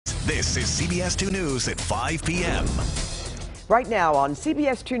This is CBS 2 News at 5 p.m. Right now on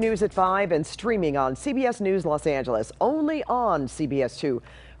CBS 2 News at 5 and streaming on CBS News Los Angeles, only on CBS 2.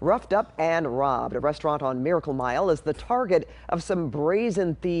 Roughed up and robbed. A restaurant on Miracle Mile is the target of some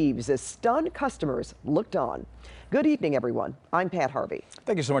brazen thieves as stunned customers looked on. Good evening, everyone. I'm Pat Harvey.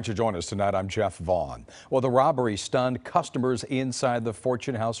 Thank you so much for joining us tonight. I'm Jeff Vaughn. Well, the robbery stunned customers inside the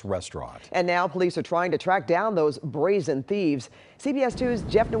Fortune House restaurant. And now police are trying to track down those brazen thieves. CBS 2's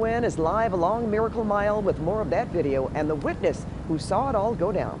Jeff Nguyen is live along Miracle Mile with more of that video and the witness who saw it all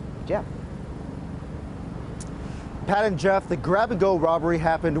go down. Jeff. Pat and Jeff, the grab-and-go robbery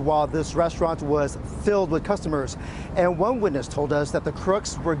happened while this restaurant was filled with customers. And one witness told us that the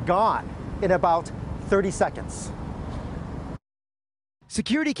crooks were gone in about 30 seconds.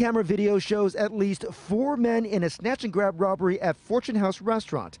 Security camera video shows at least 4 men in a snatch and grab robbery at Fortune House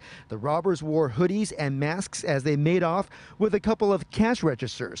restaurant. The robbers wore hoodies and masks as they made off with a couple of cash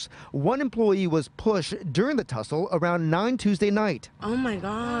registers. One employee was pushed during the tussle around 9 Tuesday night. Oh my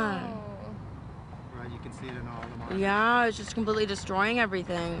God. Right, you can see it in all the monitors. Yeah, it's just completely destroying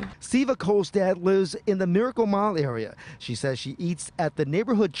everything. Siva Kolstad lives in the Miracle Mile area. She says she eats at the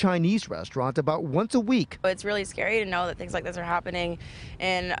neighborhood Chinese restaurant about once a week. It's really scary to know that things like this are happening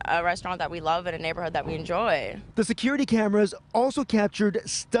in a restaurant that we love in a neighborhood that we enjoy. The security cameras also captured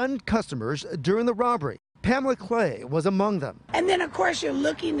stunned customers during the robbery. Pamela Clay was among them. And then, of course, you're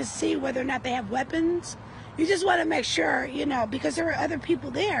looking to see whether or not they have weapons. You just want to make sure, because there were other people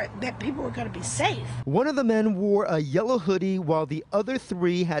there, that people were going to be safe. One of the men wore a yellow hoodie while the other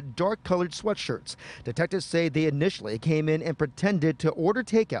 3 had dark-colored sweatshirts. Detectives say they initially came in and pretended to order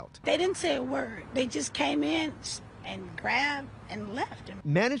takeout. They didn't say a word. They just came in and grabbed and left.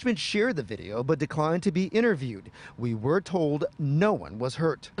 Management shared the video but declined to be interviewed. We were told no one was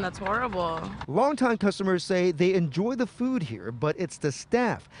hurt. That's horrible. Longtime customers say they enjoy the food here, but it's the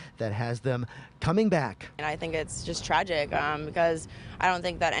staff that has them coming back. And I think it's just tragic because I don't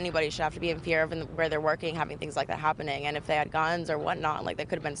think that anybody should have to be in fear of where they're working, having things like that happening. And if they had guns or whatnot, like, that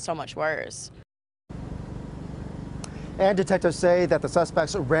could have been so much worse. And detectives say that the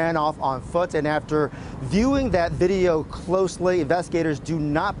suspects ran off on foot, and after viewing that video closely, investigators do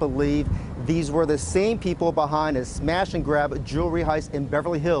not believe these were the same people behind a smash and grab jewelry heist in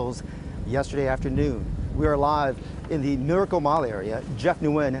Beverly Hills yesterday afternoon. We are live in the Miracle Mile area. Jeff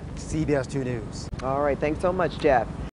Nguyen, CBS 2 News. All right. Thanks so much, Jeff.